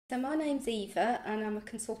So my name's Eva and I'm a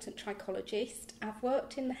consultant trichologist. I've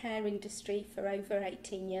worked in the hair industry for over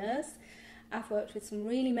 18 years. I've worked with some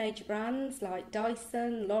really major brands like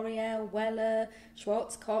Dyson, L'Oreal, Weller,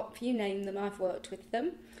 Schwarzkopf, you name them, I've worked with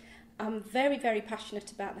them. I'm very, very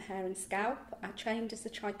passionate about the hair and scalp. I trained as a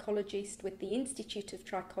trichologist with the Institute of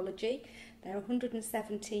Trichology. They're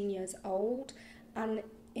 117 years old and,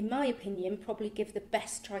 in my opinion, probably give the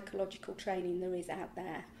best trichological training there is out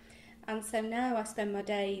there. And so now I spend my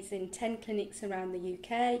days in 10 clinics around the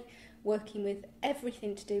UK, working with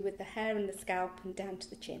everything to do with the hair and the scalp and down to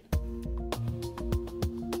the chin.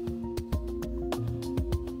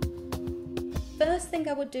 First thing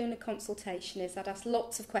I would do in a consultation is I'd ask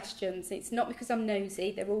lots of questions. It's not because I'm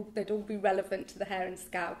nosy, they'd all be relevant to the hair and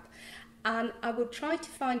scalp. And I would try to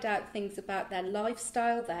find out things about their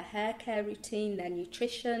lifestyle, their hair care routine, their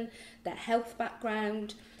nutrition, their health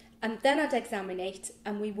background. And then I'd examine it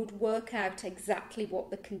and we would work out exactly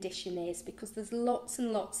what the condition is, because there's lots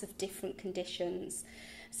and lots of different conditions.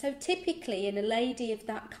 So typically in a lady of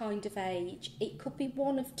that kind of age, it could be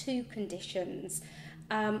one of two conditions.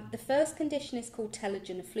 The first condition is called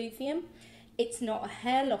telogen effluvium. It's not a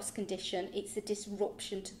hair loss condition, it's a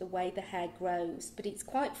disruption to the way the hair grows. But it's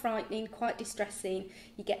quite frightening, quite distressing.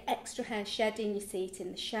 You get extra hair shedding, you see it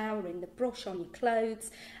in the shower, in the brush, on your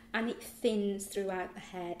clothes, and it thins throughout the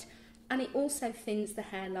head. And it also thins the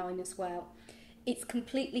hairline as well. It's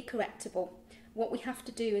completely correctable. What we have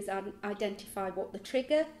to do is identify what the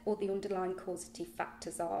trigger or the underlying causative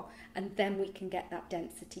factors are, and then we can get that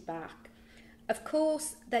density back. Of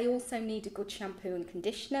course, they also need a good shampoo and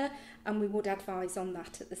conditioner, and we would advise on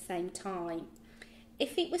that at the same time.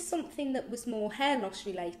 If it was something that was more hair loss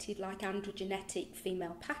related, like androgenetic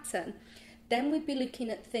female pattern, then we'd be looking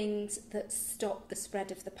at things that stop the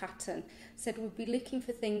spread of the pattern. So we'd be looking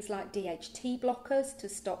for things like DHT blockers to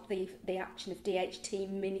stop the action of DHT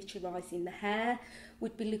miniaturising the hair.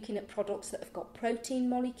 We'd be looking at products that have got protein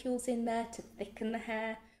molecules in there to thicken the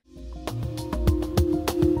hair.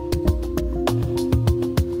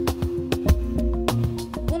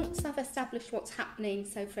 Establish what's happening,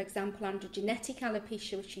 so for example androgenetic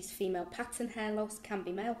alopecia, which is female pattern hair loss, can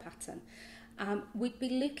be male pattern. We'd be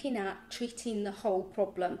looking at treating the whole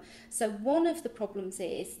problem. So one of the problems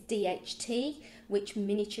is DHT, which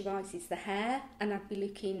miniaturises the hair, and I'd be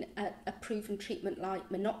looking at a proven treatment like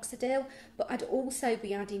minoxidil, but I'd also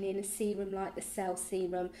be adding in a serum like the Cell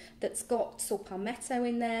Serum that's got sulpalmetto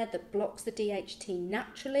in there that blocks the DHT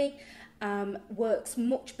naturally. Works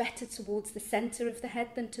much better towards the centre of the head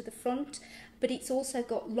than to the front, but it's also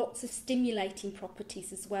got lots of stimulating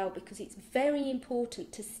properties as well, because it's very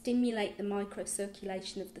important to stimulate the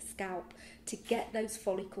microcirculation of the scalp to get those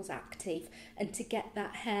follicles active and to get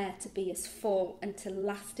that hair to be as full and to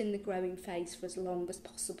last in the growing phase for as long as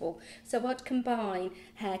possible. So I'd combine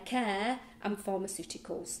hair care and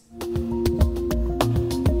pharmaceuticals.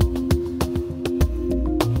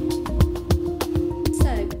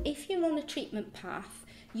 On a treatment path,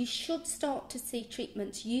 you should start to see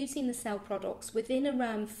treatments using the cell products within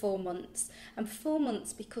around 4 months, and 4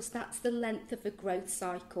 months because that's the length of a growth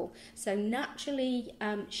cycle. So naturally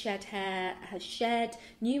shed hair has shed,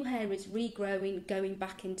 new hair is regrowing, going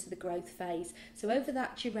back into the growth phase. So over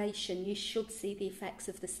that duration you should see the effects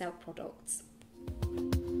of the cell products.